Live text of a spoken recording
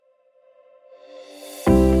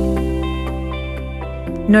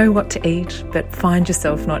Know what to eat, but find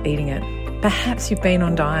yourself not eating it. Perhaps you've been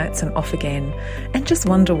on diets and off again and just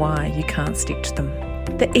wonder why you can't stick to them.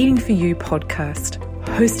 The Eating For You podcast,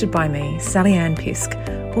 hosted by me, Sally-Anne Pisk,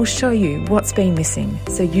 will show you what's been missing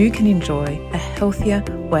so you can enjoy a healthier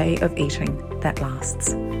way of eating that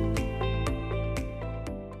lasts.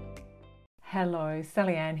 Hello,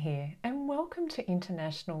 Sally-Anne here, and welcome to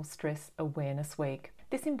International Stress Awareness Week.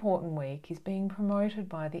 This important week is being promoted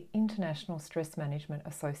by the International Stress Management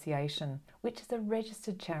Association, which is a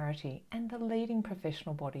registered charity and the leading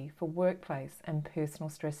professional body for workplace and personal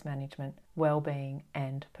stress management, well-being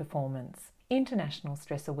and performance. International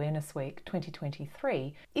Stress Awareness Week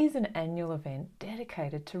 2023 is an annual event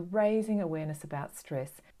dedicated to raising awareness about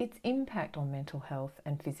stress, its impact on mental health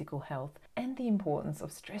and physical health, and the importance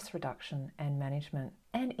of stress reduction and management.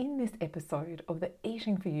 And in this episode of the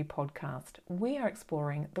Eating For You podcast, we are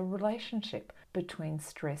exploring the relationship between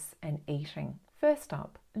stress and eating. First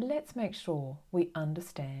up, let's make sure we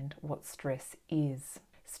understand what stress is.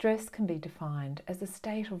 Stress can be defined as a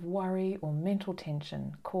state of worry or mental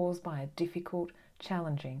tension caused by a difficult,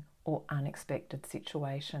 challenging, or unexpected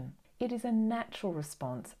situation. It is a natural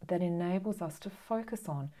response that enables us to focus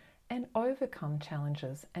on and overcome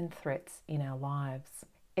challenges and threats in our lives.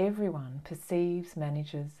 Everyone perceives,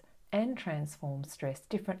 manages, and transforms stress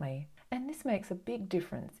differently, and this makes a big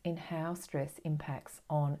difference in how stress impacts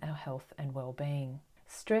on our health and well-being.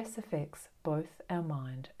 Stress affects both our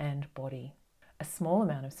mind and body. A small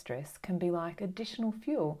amount of stress can be like additional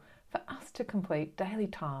fuel for us to complete daily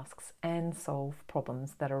tasks and solve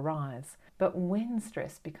problems that arise. But when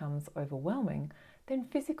stress becomes overwhelming, then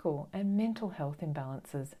physical and mental health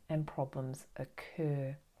imbalances and problems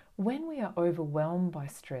occur. When we are overwhelmed by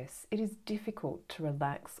stress, it is difficult to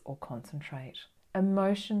relax or concentrate.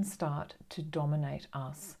 Emotions start to dominate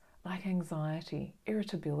us, like anxiety,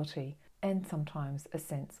 irritability, and sometimes a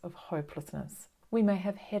sense of hopelessness. We may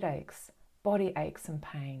have headaches, body aches and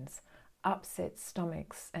pains, upset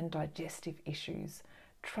stomachs and digestive issues,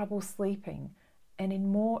 trouble sleeping, and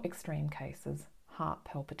in more extreme cases, heart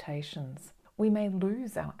palpitations. We may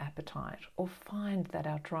lose our appetite or find that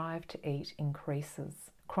our drive to eat increases.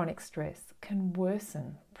 Chronic stress can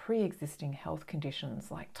worsen pre-existing health conditions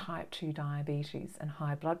like type 2 diabetes and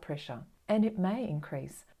high blood pressure, and it may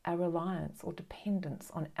increase our reliance or dependence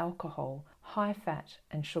on alcohol, high fat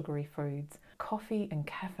and sugary foods, coffee and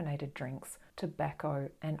caffeinated drinks, tobacco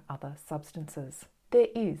and other substances. There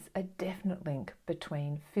is a definite link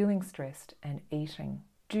between feeling stressed and eating.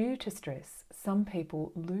 Due to stress, some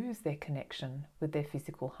people lose their connection with their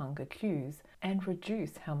physical hunger cues and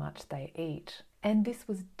reduce how much they eat. And this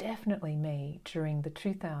was definitely me during the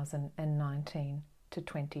 2019 to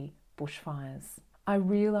 20 bushfires. I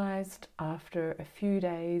realised after a few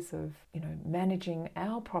days of, managing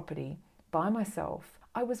our property by myself,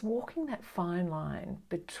 I was walking that fine line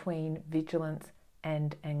between vigilance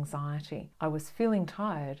and anxiety. I was feeling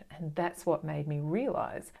tired, and that's what made me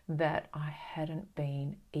realise that I hadn't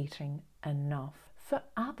been eating enough. For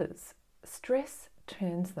others, stress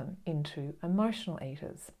turns them into emotional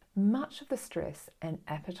eaters. Much of the stress and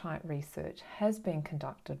appetite research has been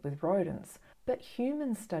conducted with rodents, but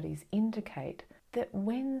human studies indicate that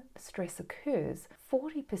when stress occurs,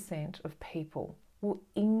 40% of people will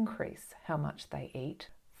increase how much they eat,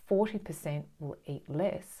 40% will eat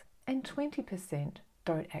less, and 20%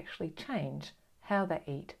 don't actually change how they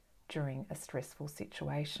eat during a stressful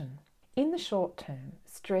situation. In the short term,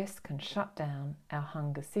 stress can shut down our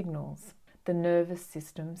hunger signals. The nervous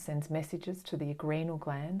system sends messages to the adrenal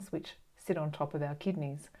glands, which sit on top of our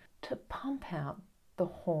kidneys, to pump out the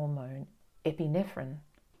hormone epinephrine,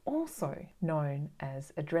 also known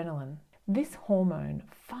as adrenaline. This hormone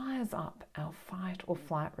fires up our fight or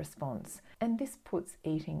flight response, and this puts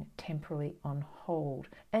eating temporarily on hold.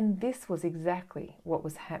 And this was exactly what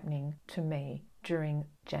was happening to me during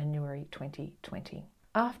January 2020.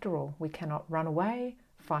 After all, we cannot run away,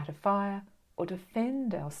 fight a fire, or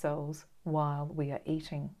defend ourselves while we are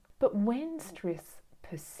eating. But when stress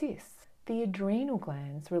persists, the adrenal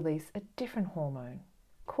glands release a different hormone,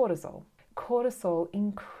 cortisol. Cortisol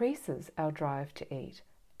increases our drive to eat,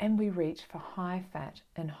 and we reach for high fat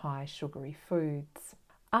and high sugary foods.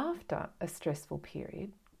 After a stressful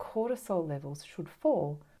period, cortisol levels should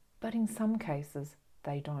fall, but in some cases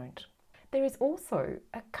they don't. There is also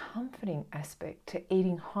a comforting aspect to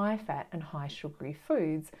eating high fat and high sugary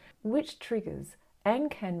foods, which triggers and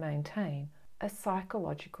can maintain a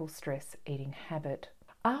psychological stress eating habit.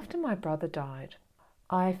 After my brother died,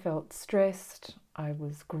 I felt stressed, I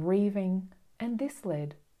was grieving, and this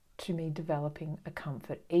led to me developing a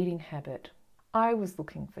comfort eating habit. I was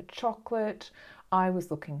looking for chocolate, I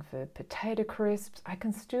was looking for potato crisps. I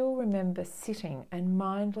can still remember sitting and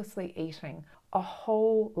mindlessly eating a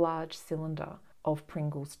whole large cylinder of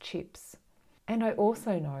Pringles chips. And I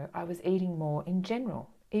also know I was eating more in general,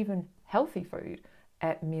 even healthy food,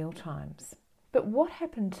 at meal times. But what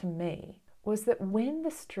happened to me was that when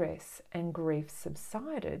the stress and grief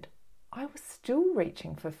subsided, I was still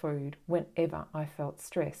reaching for food whenever I felt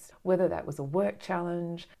stressed, whether that was a work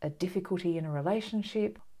challenge, a difficulty in a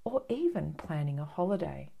relationship, or even planning a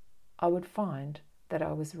holiday. I would find that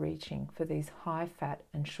I was reaching for these high fat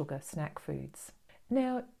and sugar snack foods.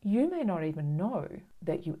 Now, you may not even know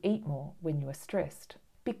that you eat more when you are stressed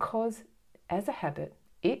because, as a habit,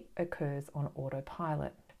 it occurs on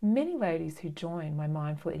autopilot. Many ladies who join my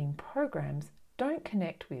mindful eating programs don't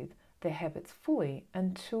connect with their habits fully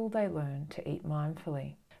until they learn to eat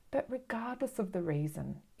mindfully. But regardless of the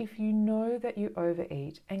reason, if you know that you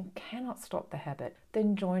overeat and cannot stop the habit,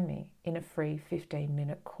 then join me in a free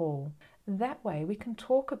 15-minute call. That way we can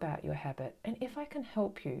talk about your habit, and if I can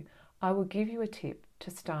help you, I will give you a tip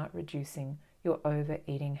to start reducing your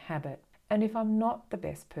overeating habit. And if I'm not the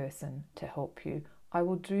best person to help you, I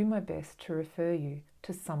will do my best to refer you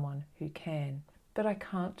to someone who can. But I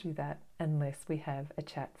can't do that unless we have a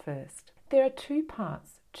chat first. There are two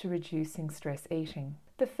parts to reducing stress eating.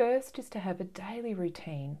 The first is to have a daily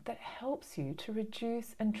routine that helps you to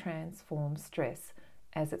reduce and transform stress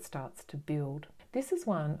as it starts to build. This is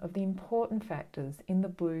one of the important factors in the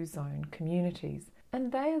Blue Zone communities,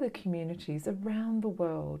 and they are the communities around the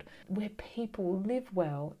world where people live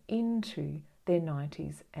well into their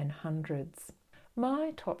 90s and 100s.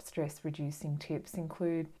 My top stress reducing tips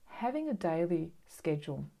include having a daily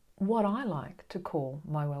schedule, what I like to call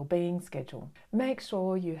my well-being schedule. Make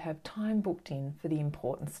sure you have time booked in for the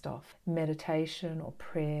important stuff: meditation or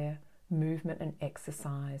prayer, movement and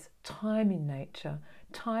exercise, time in nature,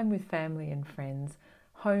 time with family and friends,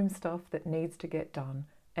 home stuff that needs to get done,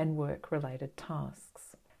 and work-related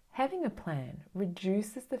tasks. Having a plan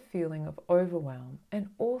reduces the feeling of overwhelm and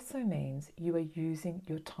also means you are using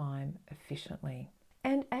your time efficiently.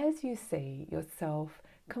 And as you see yourself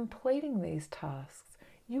completing these tasks,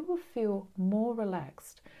 you will feel more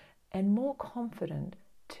relaxed and more confident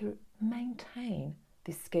to maintain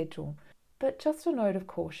this schedule. But just a note of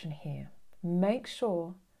caution here. Make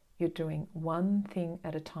sure you're doing one thing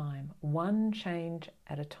at a time, one change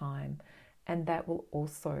at a time, and that will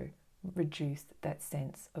also reduce that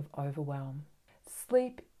sense of overwhelm.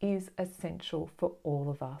 Sleep is essential for all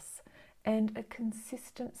of us, and a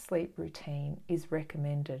consistent sleep routine is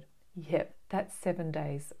recommended. Yep, that's 7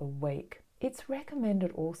 days a week. It's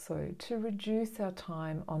recommended also to reduce our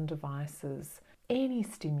time on devices, any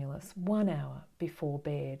stimulus, 1 hour before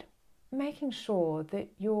bed. Making sure that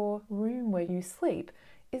your room where you sleep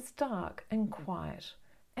is dark and quiet,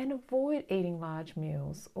 and avoid eating large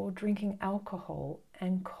meals or drinking alcohol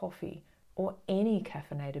and coffee or any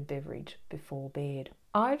caffeinated beverage before bed.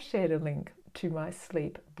 I've shared a link to my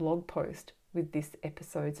sleep blog post with this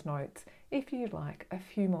episode's notes if you'd like a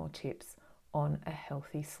few more tips on a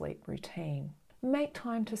healthy sleep routine. Make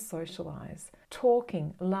time to socialise.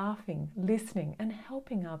 Talking, laughing, listening and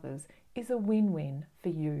helping others is a win-win for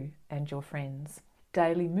you and your friends.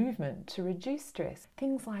 Daily movement to reduce stress,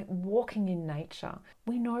 things like walking in nature.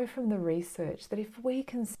 We know from the research that if we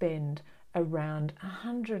can spend around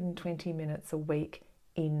 120 minutes a week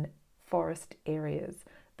in forest areas,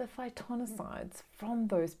 the phytonicides from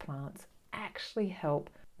those plants actually help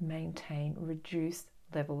maintain reduced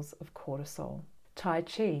levels of cortisol. Tai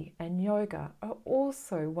Chi and yoga are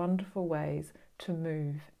also wonderful ways to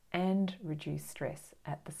move and reduce stress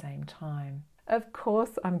at the same time. Of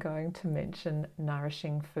course, I'm going to mention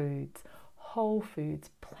nourishing foods, whole foods,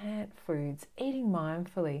 plant foods, eating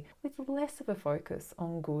mindfully with less of a focus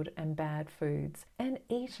on good and bad foods, and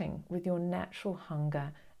eating with your natural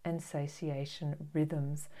hunger and satiation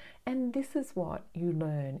rhythms. And this is what you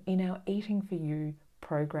learn in our Eating for You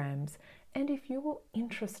programs. And if you're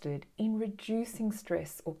interested in reducing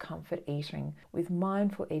stress or comfort eating with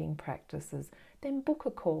mindful eating practices, then book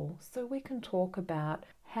a call so we can talk about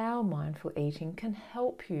how mindful eating can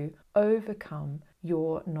help you overcome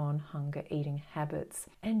your non-hunger eating habits.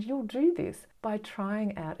 And you'll do this by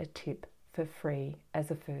trying out a tip for free as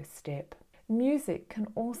a first step. Music can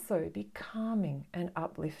also be calming and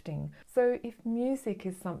uplifting. So if music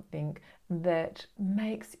is something that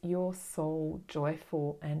makes your soul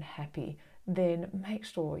joyful and happy, then make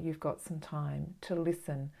sure you've got some time to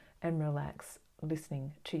listen and relax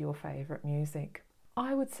listening to your favourite music.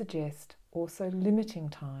 I would suggest also limiting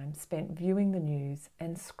time spent viewing the news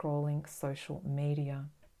and scrolling social media.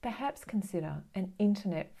 Perhaps consider an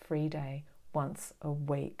internet-free day once a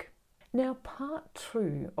week. Now, part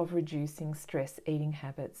 2 of reducing stress eating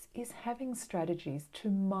habits is having strategies to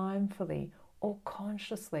mindfully or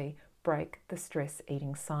consciously break the stress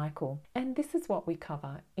eating cycle. And this is what we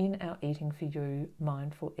cover in our Eating for You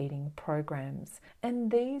mindful eating programs. And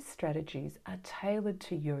these strategies are tailored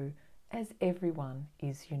to you, as everyone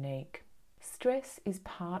is unique. Stress is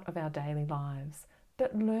part of our daily lives,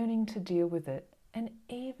 but learning to deal with it and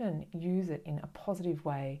even use it in a positive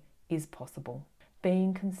way is possible.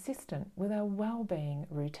 Being consistent with our well-being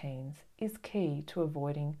routines is key to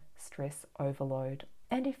avoiding stress overload.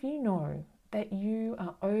 And if you know that you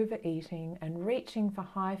are overeating and reaching for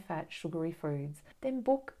high-fat sugary foods, then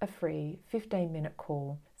book a free 15-minute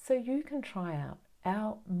call so you can try out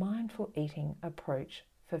our mindful eating approach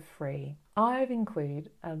for free. I've included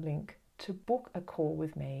a link to book a call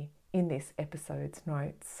with me in this episode's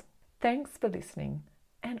notes. Thanks for listening,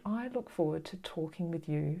 and I look forward to talking with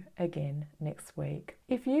you again next week.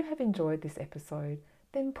 If you have enjoyed this episode,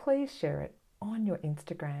 then please share it on your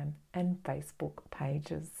Instagram and Facebook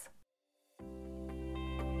pages.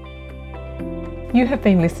 You have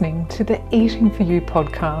been listening to the Eating for You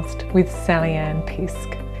podcast with Sally-Anne Pisk.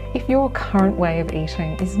 If your current way of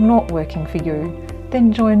eating is not working for you,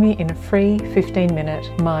 then join me in a free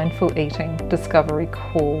 15-minute mindful eating discovery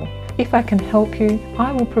call. If I can help you,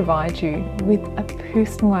 I will provide you with a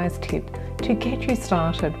personalised tip to get you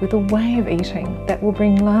started with a way of eating that will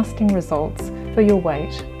bring lasting results for your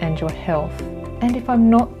weight and your health. And if I'm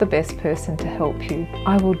not the best person to help you,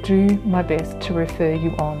 I will do my best to refer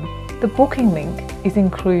you on. The booking link is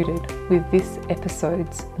included with this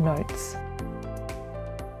episode's notes.